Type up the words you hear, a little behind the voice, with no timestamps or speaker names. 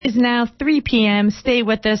is now 3 p.m. Stay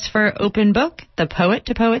with us for Open Book, the Poet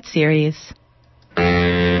to Poet series.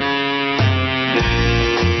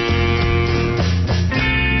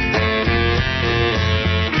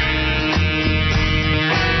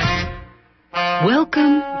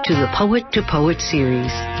 Welcome to the Poet to Poet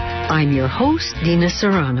series. I'm your host, Dina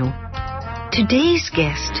Serrano. Today's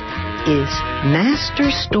guest is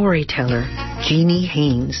master storyteller Jeannie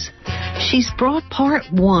Haynes. She's brought part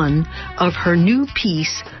 1 of her new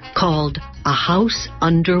piece called A House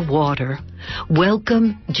Underwater.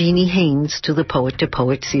 Welcome, Jeannie Haynes, to the Poet to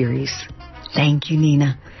Poet series. Thank you,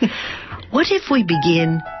 Nina. What if we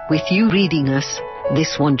begin with you reading us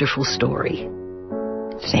this wonderful story?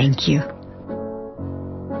 Thank you.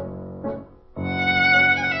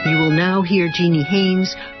 You will now hear Jeannie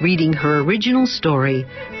Haynes reading her original story,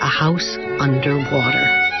 A House Underwater.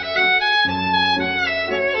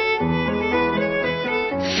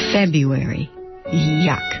 February.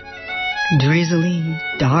 Yuck. Drizzly,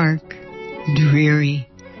 dark, dreary.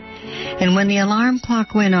 And when the alarm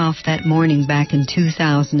clock went off that morning back in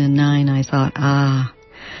 2009, I thought,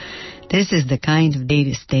 this is the kind of day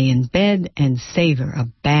to stay in bed and savor a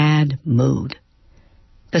bad mood.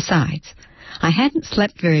 Besides, I hadn't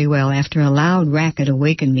slept very well after a loud racket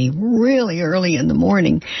awakened me really early in the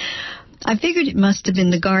morning. I figured it must have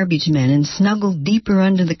been the garbage men and snuggled deeper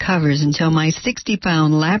under the covers until my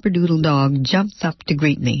 60-pound Labradoodle dog jumped up to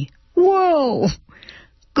greet me. Whoa!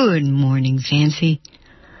 Good morning, Fancy.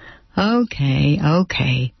 Okay.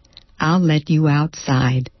 I'll let you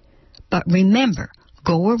outside. But remember,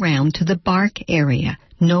 go around to the bark area.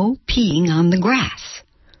 No peeing on the grass.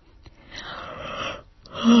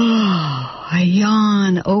 I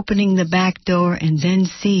yawn, opening the back door, and then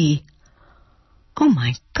see, oh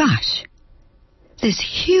my gosh, this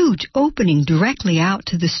huge opening directly out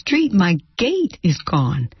to the street. My gate is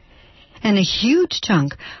gone, and a huge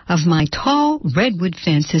chunk of my tall redwood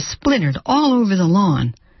fence is splintered all over the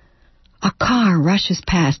lawn. A car rushes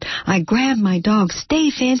past. I grab my dog.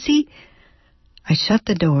 Stay, Fancy. I shut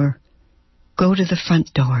the door, go to the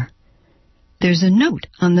front door. There's a note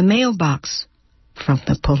on the mailbox. From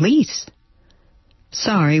the police.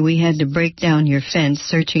 Sorry, we had to break down your fence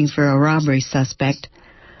searching for a robbery suspect.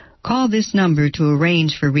 Call this number to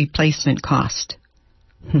arrange for replacement cost.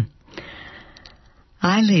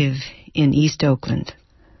 I live in East Oakland.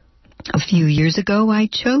 A few years ago, I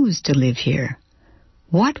chose to live here.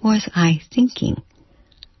 What was I thinking?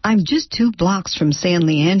 I'm just 2 blocks from San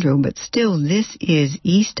Leandro, but still this is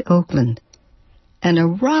East Oakland. And a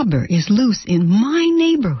robber is loose in my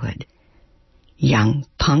neighborhood. Young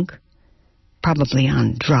punk, probably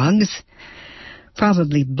on drugs,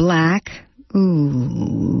 probably black.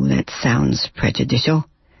 Ooh, that sounds prejudicial.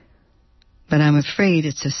 But I'm afraid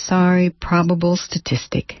it's a sorry, probable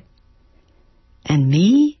statistic. And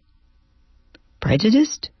me?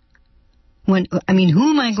 Prejudiced? Who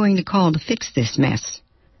am I going to call to fix this mess?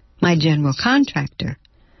 My general contractor,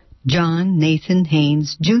 John Nathan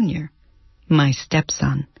Haynes, Jr., my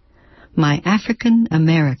stepson, my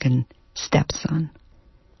African-American stepson.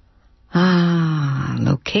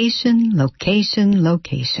 Location.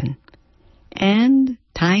 And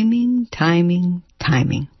timing.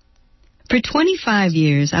 For 25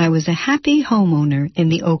 years, I was a happy homeowner in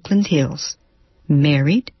the Oakland Hills.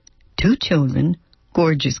 Married, 2 children,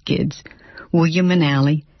 gorgeous kids, William and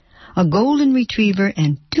Allie, a golden retriever,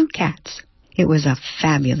 and 2 cats. It was a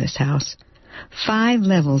fabulous house. 5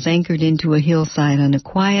 levels anchored into a hillside on a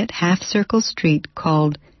quiet half-circle street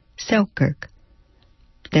called Selkirk.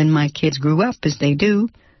 Then my kids grew up, as they do,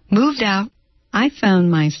 moved out. I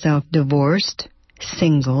found myself divorced,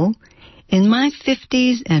 single, in my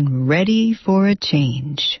 50s and ready for a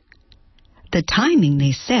change. The timing,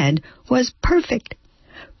 they said, was perfect.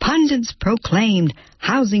 Pundits proclaimed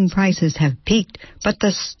housing prices have peaked, but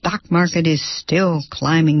the stock market is still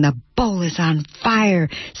climbing. The bull is on fire.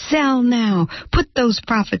 Sell now. Put those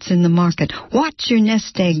profits in the market. Watch your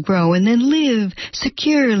nest egg grow and then live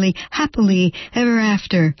securely, happily, ever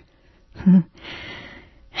after.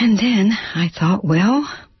 And then I thought, well,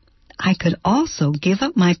 I could also give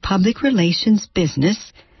up my public relations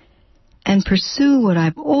business and pursue what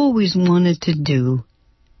I've always wanted to do,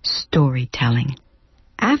 storytelling.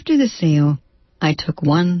 After the sale, I took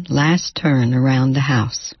one last turn around the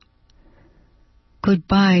house.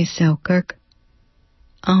 Goodbye, Selkirk.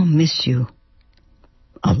 I'll miss you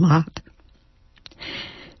a lot.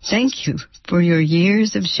 Thank you for your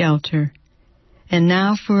years of shelter, and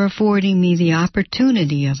now for affording me the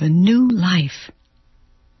opportunity of a new life.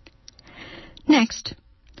 Next,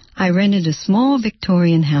 I rented a small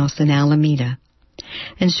Victorian house in Alameda.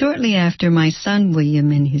 And shortly after, my son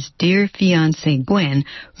William and his dear fiancée Gwen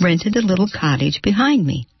rented a little cottage behind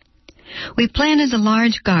me. We planted a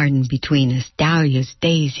large garden between us, dahlias,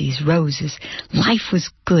 daisies, roses. Life was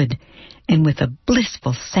good, and with a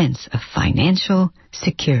blissful sense of financial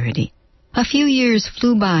security. A few years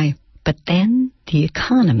flew by, but then the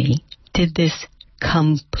economy did this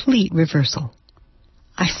complete reversal.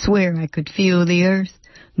 I swear I could feel the earth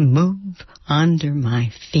move under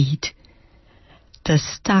my feet. The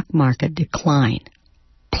stock market declined,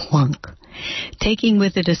 plunk, taking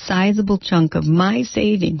with it a sizable chunk of my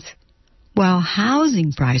savings, while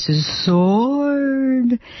housing prices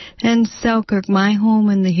soared, and Selkirk, my home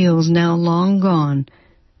in the hills, now long gone,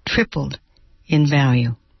 tripled in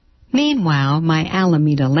value. Meanwhile, my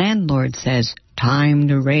Alameda landlord says, "Time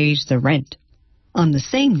to raise the rent." On the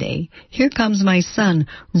same day, here comes my son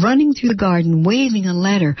running through the garden waving a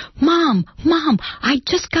letter. Mom, I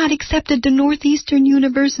just got accepted to Northeastern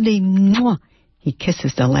University. Mwah. He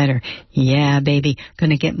kisses the letter. Yeah, baby,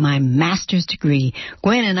 gonna get my master's degree.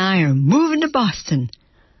 Gwen and I are moving to Boston.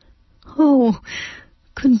 Oh,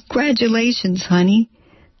 congratulations, honey.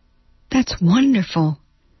 That's wonderful.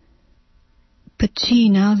 But gee,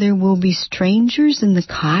 now there will be strangers in the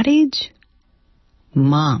cottage?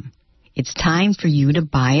 Mom, it's time for you to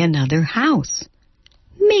buy another house.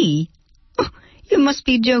 Me? Oh, you must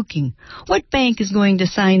be joking. What bank is going to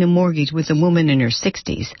sign a mortgage with a woman in her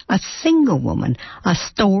 60s? A single woman, a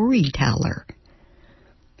storyteller.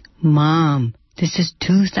 Mom, this is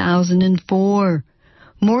 2004.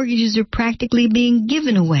 Mortgages are practically being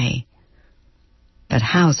given away. But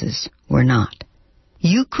houses were not.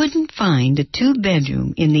 You couldn't find a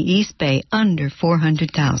 2-bedroom in the East Bay under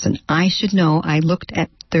 $400,000. I should know. I looked at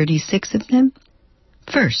 36 of them.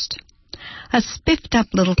 First, a spiffed-up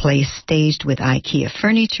little place staged with IKEA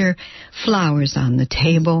furniture, flowers on the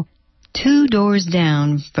table, 2 doors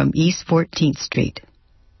down from East 14th Street.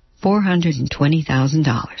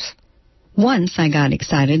 $420,000. Once I got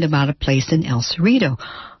excited about a place in El Cerrito.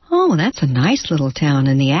 Oh, that's a nice little town,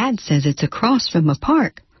 and the ad says it's across from a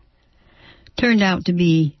park. Turned out to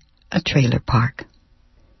be a trailer park.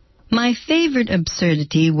 My favorite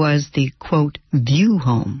absurdity was the, quote, view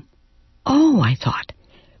home. Oh, I thought,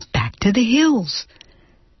 back to the hills.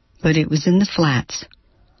 But it was in the flats,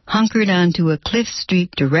 hunkered onto a cliff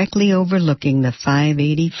street directly overlooking the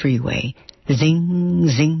 580 freeway. Zing,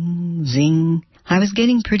 zing, zing. I was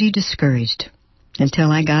getting pretty discouraged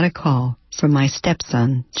until I got a call from my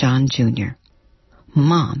stepson, John Jr.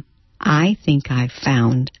 Mom, I think I've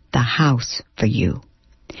found the house for you.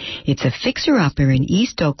 It's a fixer-upper in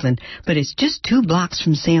East Oakland, but it's just 2 blocks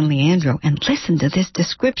from San Leandro. And listen to this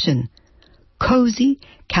description. Cozy,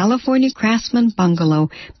 California craftsman bungalow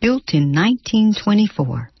built in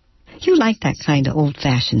 1924. You like that kind of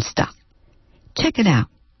old-fashioned stuff. Check it out.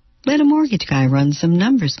 Let a mortgage guy run some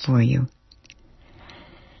numbers for you.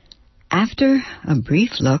 After a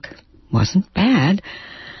brief look, wasn't bad,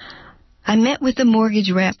 I met with the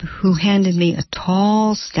mortgage rep who handed me a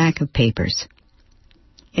tall stack of papers.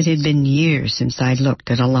 It had been years since I'd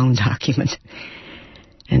looked at a loan document,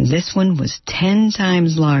 and this one was 10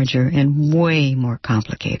 times larger and way more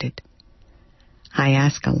complicated. I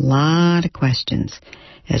asked a lot of questions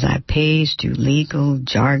as I paged through legal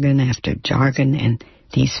jargon after jargon and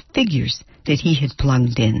these figures that he had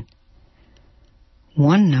plugged in.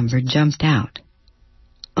 One number jumped out.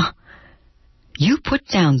 You put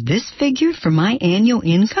down this figure for my annual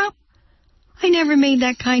income? I never made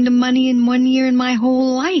that kind of money in 1 year in my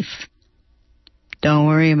whole life. Don't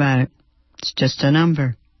worry about it. It's just a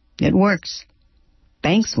number. It works.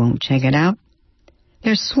 Banks won't check it out.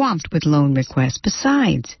 They're swamped with loan requests.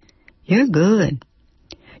 Besides, you're good.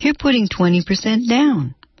 You're putting 20%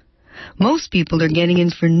 down. Most people are getting in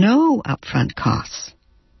for no upfront costs.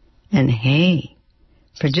 And hey,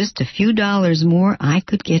 for just a few dollars more, I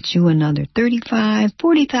could get you another $35,000,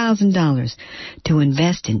 $40,000 to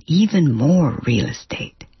invest in even more real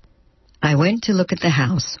estate. I went to look at the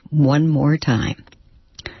house one more time.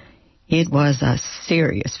 It was a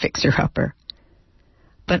serious fixer-upper.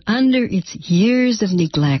 But under its years of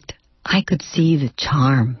neglect, I could see the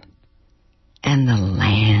charm. And the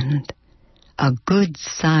land. A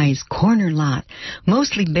good-sized corner lot,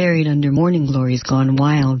 mostly buried under morning glories gone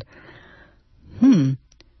wild.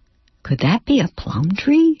 Could that be a plum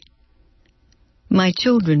tree? My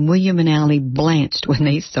children, William and Allie, blanched when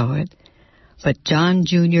they saw it. But John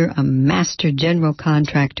Jr., a master general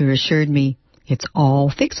contractor, assured me it's all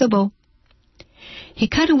fixable. He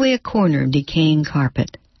cut away a corner of decaying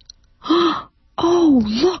carpet. Oh,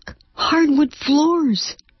 look, hardwood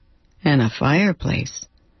floors and a fireplace.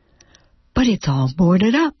 But it's all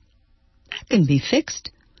boarded up. That can be fixed.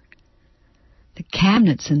 The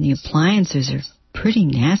cabinets and the appliances are pretty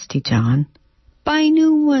nasty, John. Buy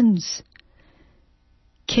new ones.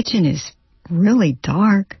 Kitchen is really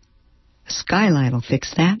dark. A skylight will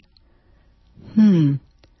fix that.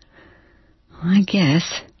 I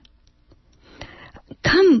guess.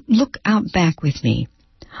 Come look out back with me.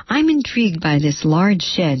 I'm intrigued by this large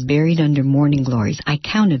shed buried under Morning Glories. I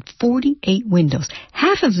counted 48 windows.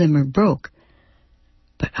 Half of them are broke.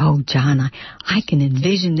 But, oh, John, I can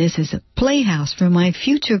envision this as a playhouse for my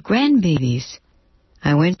future grandbabies.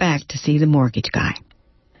 I went back to see the mortgage guy.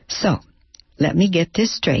 So, let me get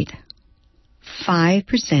this straight.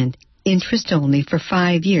 5% interest only for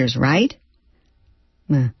 5 years, right?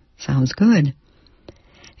 Sounds good.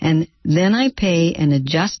 And then I pay an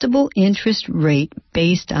adjustable interest rate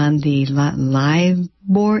based on the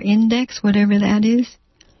LIBOR index, whatever that is,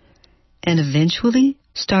 and eventually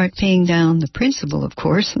start paying down the principal, of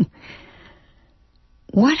course.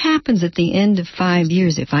 What happens at the end of 5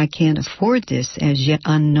 years if I can't afford this as yet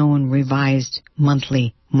unknown revised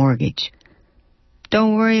monthly mortgage?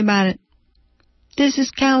 Don't worry about it. This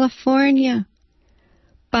is California.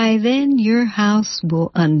 By then, your house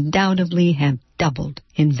will undoubtedly have doubled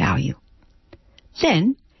in value.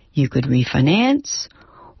 Then, you could refinance,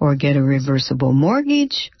 or get a reversible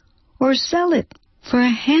mortgage, or sell it for a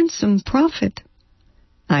handsome profit.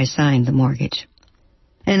 I signed the mortgage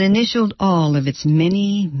and initialed all of its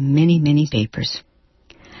many, many, many papers.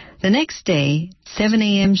 The next day, 7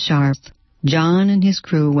 a.m. sharp, John and his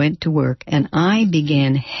crew went to work, and I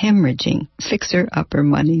began hemorrhaging fixer-upper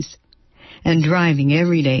monies and driving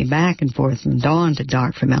every day back and forth from dawn to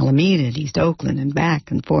dark, from Alameda to East Oakland and back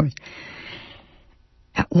and forth.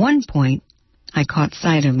 At one point, I caught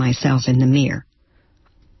sight of myself in the mirror.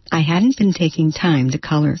 I hadn't been taking time to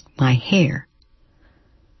color my hair.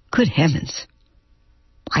 Good heavens,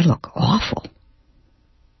 I look awful.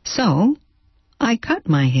 So, I cut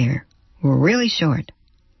my hair really short.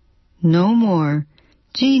 No more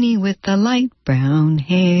Jeannie with the light brown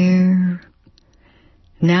hair.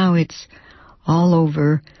 Now it's all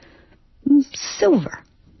over silver.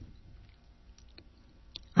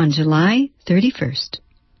 On July 31st,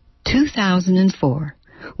 2004,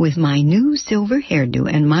 with my new silver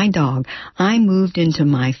hairdo and my dog, I moved into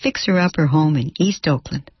my fixer-upper home in East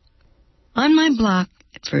Oakland. On my block,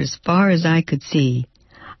 for as far as I could see,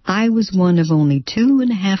 I was one of only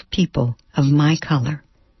 2.5 people of my color.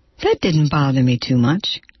 That didn't bother me too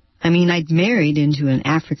much. I mean, I'd married into an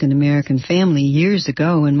African-American family years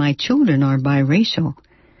ago, and my children are biracial.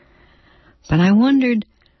 But I wondered,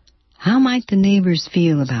 how might the neighbors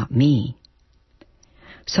feel about me?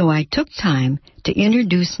 So I took time to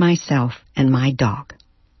introduce myself and my dog.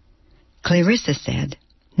 Clarissa said,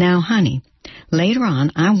 "Now, honey, later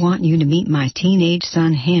on I want you to meet my teenage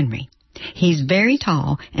son, Henry. He's very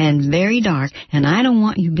tall and very dark, and I don't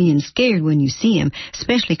want you being scared when you see him,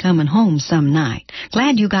 especially coming home some night.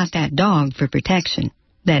 Glad you got that dog for protection.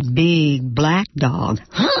 That big black dog."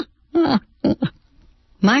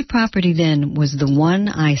 My property then was the one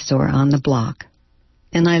eyesore on the block,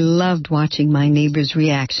 and I loved watching my neighbors'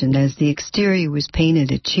 reaction as the exterior was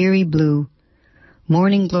painted a cheery blue,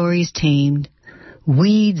 morning glories tamed,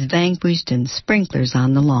 weeds vanquished, and sprinklers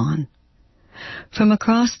on the lawn. From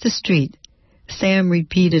across the street, Sam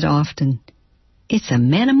repeated often, "It's a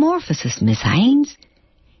metamorphosis, Miss Haynes.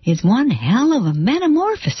 It's one hell of a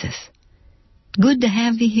metamorphosis. Good to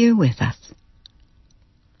have you here with us."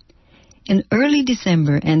 In early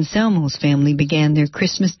December, Anselmo's family began their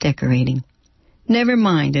Christmas decorating. Never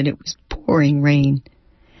mind that it was pouring rain.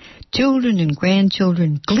 Children and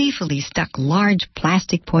grandchildren gleefully stuck large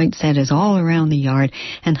plastic poinsettias all around the yard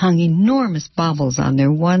and hung enormous baubles on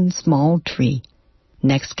their one small tree.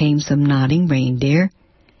 Next came some nodding reindeer,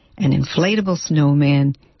 an inflatable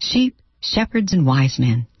snowman, sheep, shepherds, and wise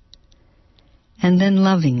men. And then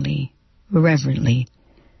lovingly, reverently,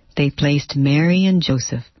 they placed Mary and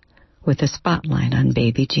Joseph with a spotlight on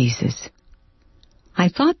baby Jesus. I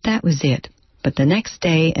thought that was it. But the next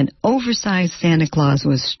day, an oversized Santa Claus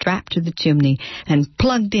was strapped to the chimney and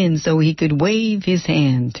plugged in so he could wave his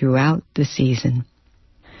hand throughout the season.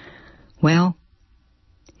 Well,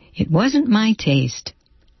 it wasn't my taste,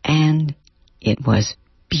 and it was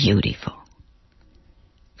beautiful.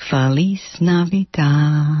 Feliz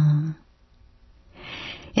Navidad.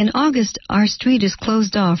 In August, our street is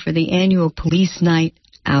closed off for the annual Police Night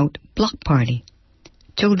Out block party.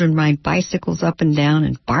 Children ride bicycles up and down,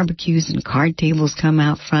 and barbecues and card tables come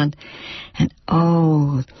out front. And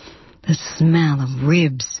oh, the smell of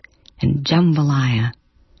ribs and jambalaya.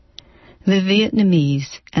 The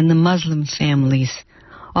Vietnamese and the Muslim families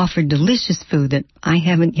offer delicious food that I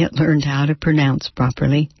haven't yet learned how to pronounce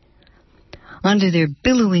properly. Under their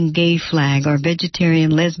billowing gay flag, our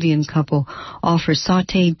vegetarian-lesbian couple offer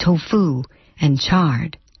sautéed tofu and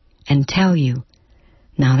chard, and tell you,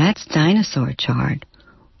 now that's dinosaur chard,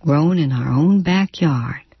 grown in our own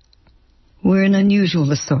backyard. We're an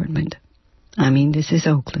unusual assortment. I mean, this is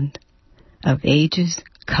Oakland, of ages,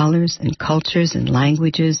 colors, and cultures and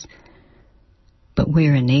languages, but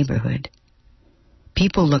we're a neighborhood.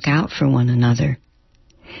 People look out for one another.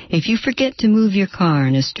 If you forget to move your car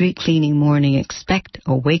on a street cleaning morning, expect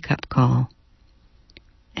a wake-up call.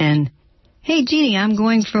 And, hey, Jeannie, I'm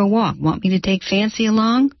going for a walk. Want me to take Fancy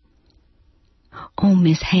along? Oh,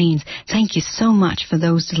 Miss Haynes, thank you so much for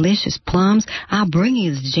those delicious plums. I'll bring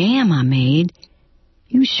you the jam I made.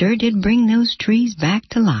 You sure did bring those trees back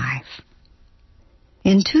to life.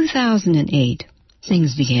 In 2008,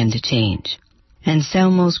 things began to change, and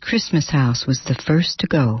Selmo's Christmas house was the first to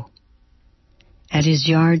go. At his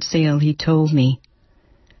yard sale, he told me,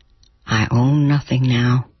 I own nothing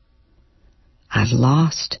now. I've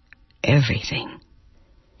lost everything.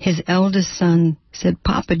 His eldest son said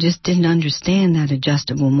Papa just didn't understand that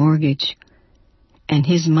adjustable mortgage, and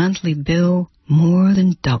his monthly bill more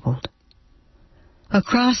than doubled.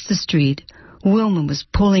 Across the street, Wilma was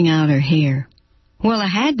pulling out her hair. Well, I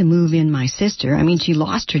had to move in my sister. I mean, she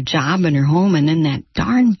lost her job and her home, and then that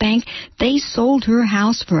darn bank, they sold her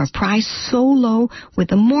house for a price so low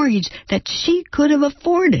with a mortgage that she could have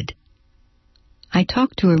afforded. I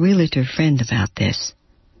talked to a realtor friend about this,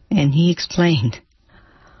 and he explained,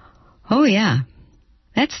 oh, yeah,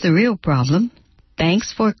 that's the real problem.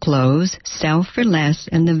 Banks foreclose, sell for less,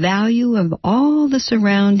 and the value of all the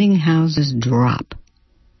surrounding houses drop.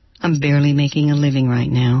 I'm barely making a living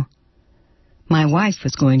right now. My wife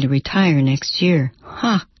was going to retire next year.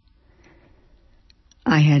 I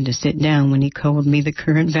had to sit down when he told me the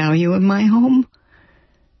current value of my home.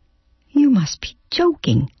 You must be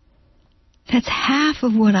joking. That's half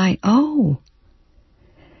of what I owe.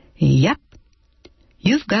 Yep.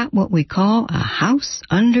 You've got what we call a house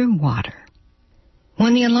underwater.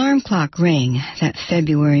 When the alarm clock rang that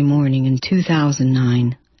February morning in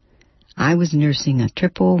 2009, I was nursing a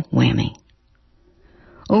triple whammy.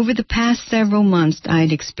 Over the past several months, I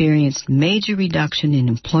had experienced major reduction in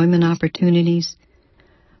employment opportunities.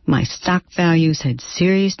 My stock values had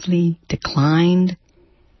seriously declined,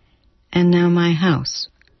 and now my house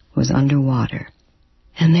was underwater.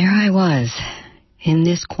 And there I was, in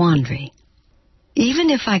this quandary. Even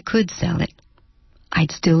if I could sell it,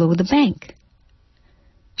 I'd still owe the bank.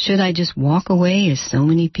 Should I just walk away as so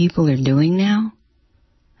many people are doing now?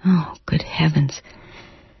 Oh, good heavens.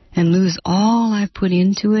 And lose all I put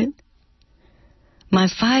into it? My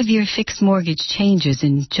 5-year fixed mortgage changes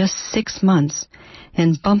in just 6 months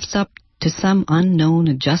and bumps up to some unknown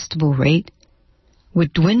adjustable rate.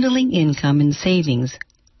 With dwindling income and savings,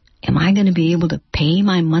 am I going to be able to pay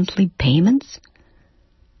my monthly payments?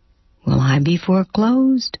 Will I be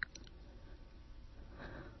foreclosed?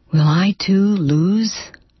 Will I, too, lose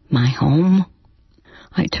my home?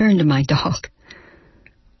 I turned to my dog.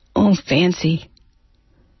 Oh, Fancy,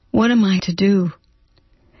 what am I to do?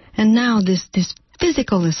 And now this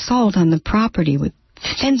physical assault on the property with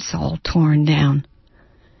fence all torn down.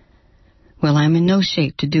 Well, I'm in no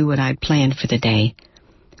shape to do what I'd planned for the day.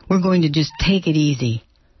 We're going to just take it easy.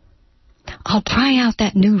 I'll try out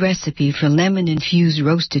that new recipe for lemon-infused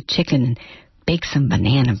roasted chicken and bake some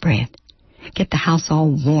banana bread. Get the house all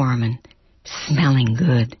warm and smelling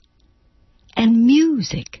good. And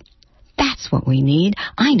music. That's what we need.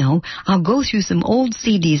 I know. I'll go through some old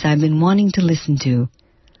CDs I've been wanting to listen to.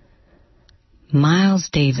 Miles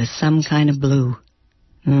Davis, Some Kind of Blue.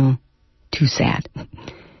 Oh, too sad.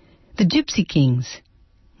 The Gypsy Kings.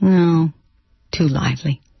 No, too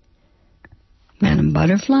lively. Madame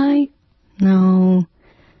Butterfly? No.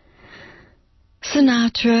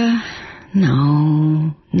 Sinatra?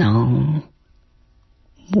 No.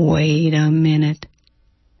 Wait a minute.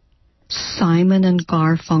 Simon and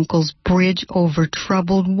Garfunkel's Bridge Over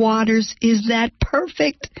Troubled Waters. Is that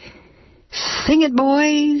perfect? Sing it,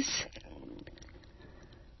 boys.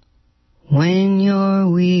 When you're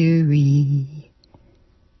weary,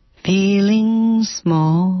 feeling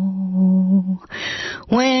small,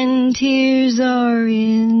 when tears are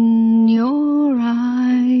in your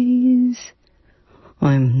eyes.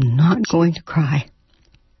 I'm not going to cry.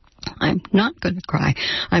 I'm not going to cry.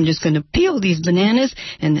 I'm just going to peel these bananas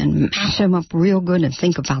and then mash them up real good and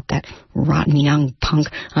think about that rotten young punk.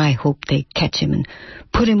 I hope they catch him and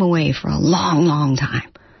put him away for a long, long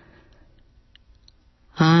time.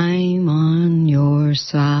 I'm on your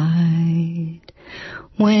side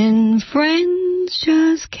when friends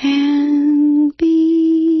just can't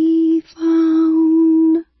be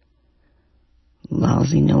found.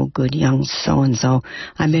 Lousy, no good young so-and-so.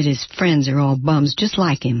 I bet his friends are all bums just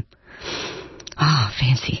like him. Oh,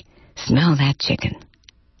 Fancy, smell that chicken.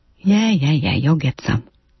 Yeah, you'll get some.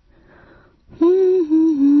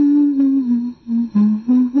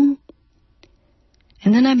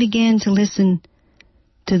 And then I began to listen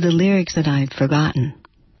to the lyrics that I'd forgotten.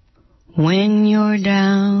 When you're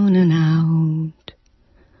down and out,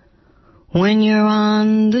 when you're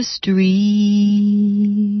on the street,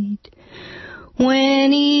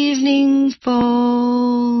 when evening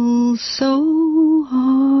falls so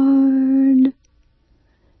hard.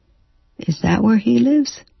 Is that where he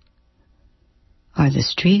lives? Are the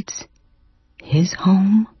streets his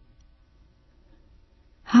home?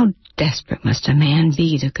 How desperate must a man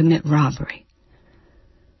be to commit robbery?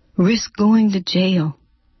 Risk going to jail.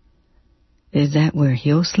 Is that where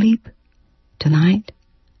he'll sleep tonight?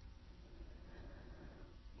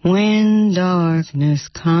 When darkness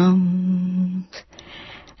comes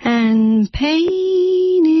and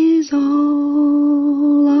pain is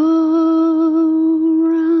all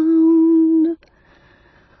around,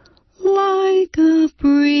 like a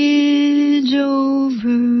bridge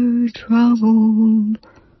over troubled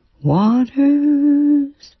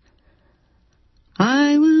waters,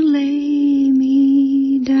 I will lay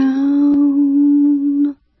me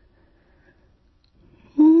down.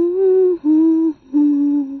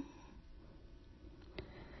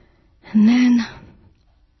 And then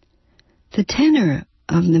the tenor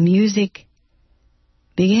of the music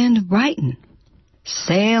began to brighten.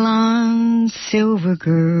 Sail on, Silver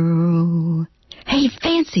Girl. Hey,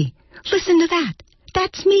 Fancy, listen to that.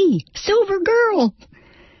 That's me, Silver Girl.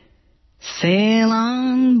 Sail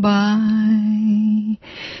on by,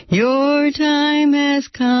 your time has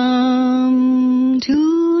come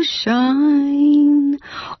to shine.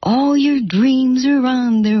 All your dreams are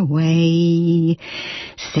on their way.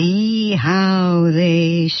 See how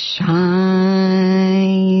they shine.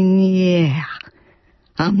 Yeah,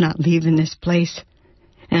 I'm not leaving this place,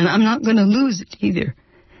 and I'm not going to lose it either.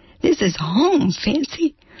 This is home,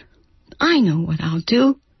 Fancy. I know what I'll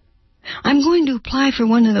do. I'm going to apply for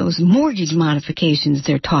one of those mortgage modifications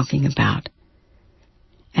they're talking about.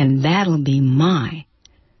 And that'll be my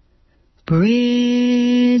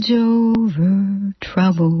bridge over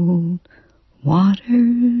troubled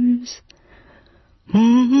waters.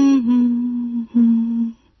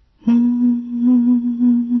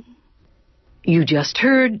 You just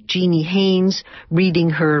heard Jeannie Haynes reading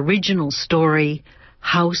her original story,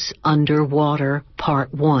 House Under Water,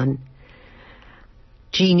 Part 1.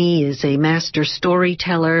 Jeannie is a master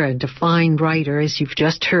storyteller, a defined writer, as you've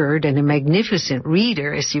just heard, and a magnificent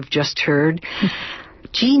reader, as you've just heard.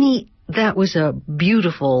 Jeannie, that was a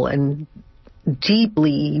beautiful and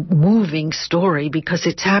deeply moving story because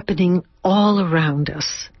it's happening all around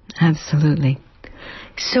us. Absolutely.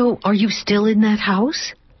 So, are you still in that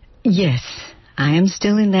house? Yes, I am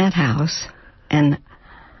still in that house, and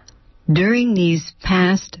during these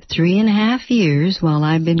past 3.5 years, while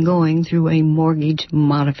I've been going through a mortgage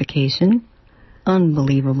modification,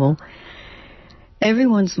 unbelievable, every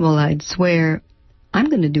once in a while I'd swear, I'm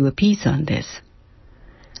going to do a piece on this.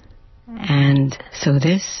 And so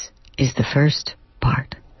this is the first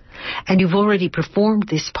part. And you've already performed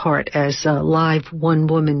this part as a live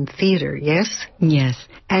one-woman theater, yes? Yes.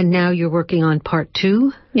 And now you're working on part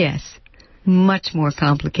 2? Yes. Much more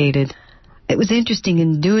complicated. It was interesting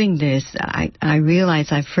in doing this. I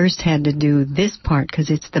realized I first had to do this part because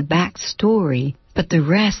it's the backstory. But the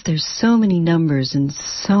rest, there's so many numbers and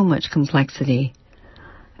so much complexity.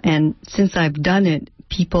 And since I've done it,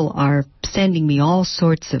 people are sending me all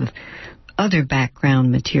sorts of other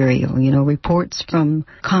background material, reports from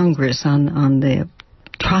Congress on the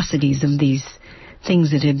atrocities of these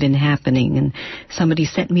things that had been happening, and somebody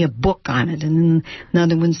sent me a book on it, and then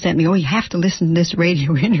another one sent me, you have to listen to this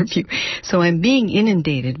radio interview. So I'm being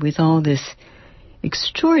inundated with all this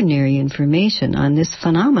extraordinary information on this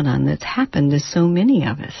phenomenon that's happened to so many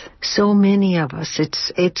of us. So many of us.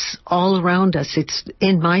 It's all around us. It's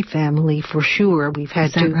in my family for sure. We've had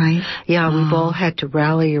Is that right? Yeah, we've all had to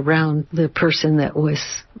rally around the person that was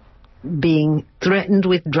being threatened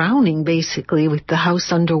with drowning, basically, with the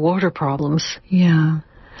house underwater problems. Yeah.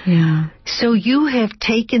 So you have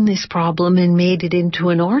taken this problem and made it into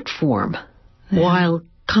an art form while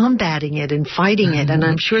combating it and fighting it. And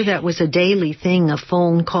I'm sure that was a daily thing of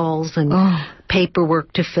phone calls and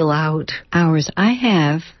paperwork to fill out. Hours.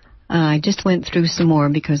 I just went through some more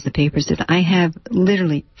because the papers did. I have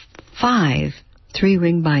literally 5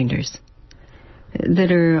 3-ring binders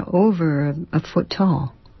that are over a foot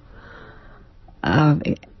tall.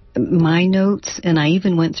 my notes, and I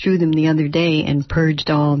even went through them the other day and purged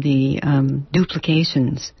all the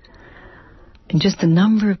duplications. And just the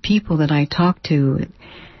number of people that I talked to.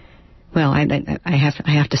 Well, I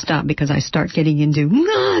have to stop because I start getting into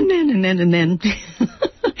and then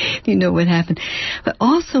you know what happened. But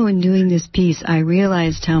also in doing this piece, I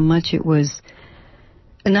realized how much it was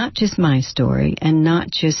not just my story and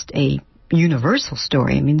not just a universal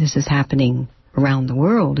story. I mean, this is happening around the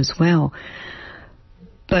world as well.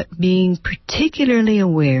 But being particularly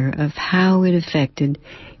aware of how it affected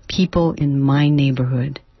people in my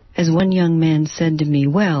neighborhood. As one young man said to me,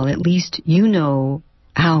 well, at least you know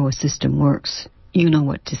how a system works. You know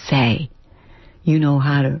what to say. You know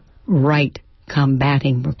how to write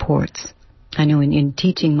combating reports. I know in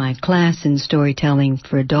teaching my class in storytelling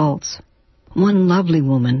for adults, one lovely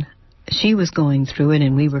woman, she was going through it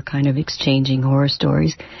and we were kind of exchanging horror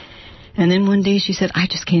stories. And then one day she said, I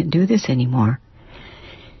just can't do this anymore.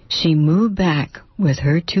 She moved back with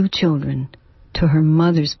her 2 children to her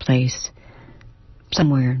mother's place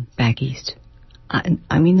somewhere back east.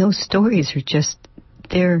 I mean, those stories are just,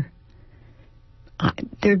 they're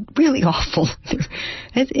really awful.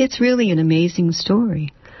 It's really an amazing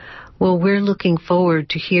story. Well, we're looking forward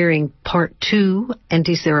to hearing part 2. And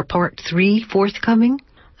is there a part 3 forthcoming?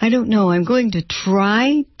 I don't know. I'm going to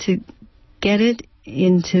try to get it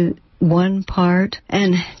into one part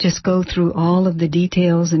and just go through all of the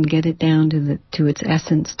details and get it down to its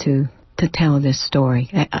essence to tell this story.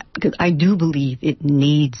 Because I do believe it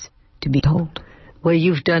needs to be told. Well,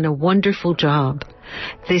 you've done a wonderful job.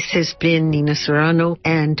 This has been Nina Serrano,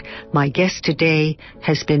 and my guest today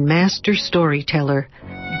has been master storyteller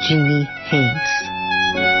Jeannie Haynes.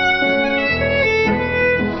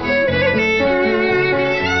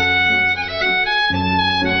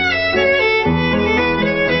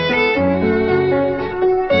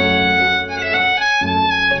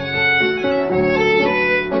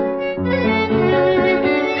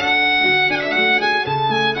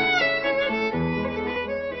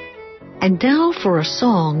 And now for a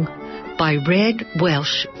song by Red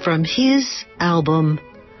Welsh from his album,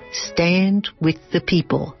 Stand with the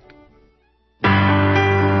People. The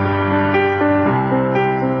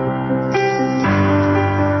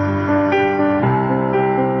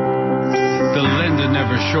lender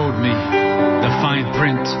never showed me the fine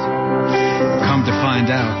print. Come to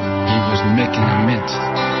find out, he was making a mint.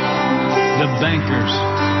 The bankers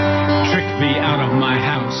tricked me out of my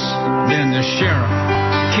house. Then the sheriff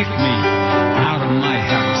kicked me out of my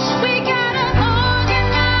house. We gotta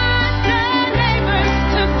organize the neighbors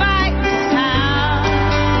to fight this town.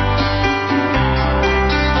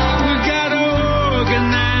 We gotta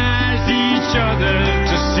organize each other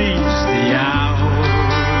to seize the hour.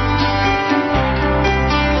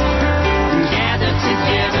 Gather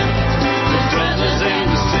together, the brothers and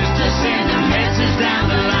the sisters, send a message down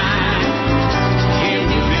the line. Hear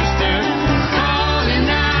me, mister, calling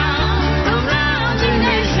out around the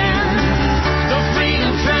nation. The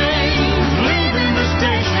freedom train, leaving the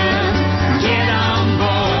station. Get on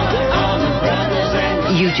board, all the brothers and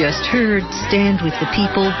the You just heard Stand with the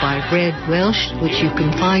People by Red Welsh, which you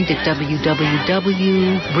can find at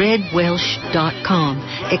www.redwelsh.com,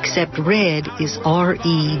 except Red is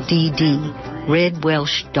R-E-D-D,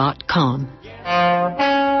 redwelsh.com.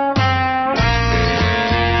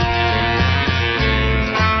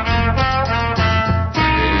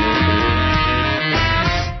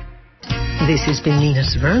 This has been Nina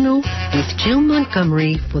Serrano with Jill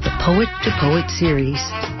Montgomery for the Poet to Poet series.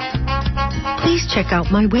 Please check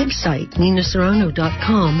out my website,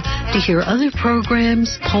 ninaserrano.com, to hear other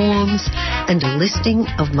programs, poems, and a listing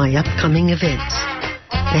of my upcoming events.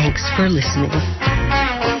 Thanks for listening.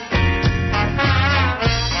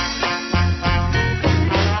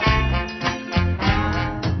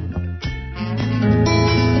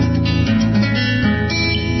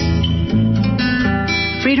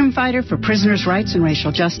 Freedom fighter for prisoners' rights and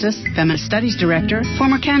racial justice, feminist studies director,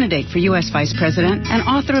 former candidate for U.S. Vice President, and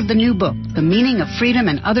author of the new book, The Meaning of Freedom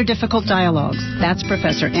and Other Difficult Dialogues. That's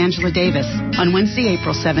Professor Angela Davis. On Wednesday,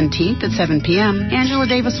 April 17th at 7 p.m., Angela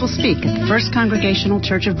Davis will speak at the First Congregational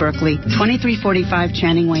Church of Berkeley, 2345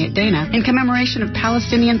 Channing Way at Dana, in commemoration of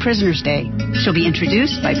Palestinian Prisoners' Day. She'll be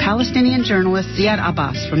introduced by Palestinian journalist Ziad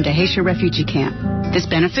Abbas from Dheisheh refugee camp. This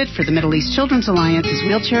benefit for the Middle East Children's Alliance is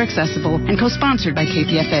wheelchair accessible and co-sponsored by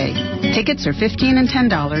KPFA. Tickets are $15 and $10,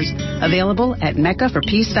 available at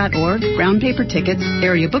meccaforpeace.org, brown paper tickets,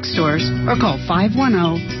 area bookstores, or call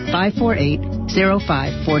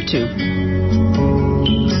 510-548-0542.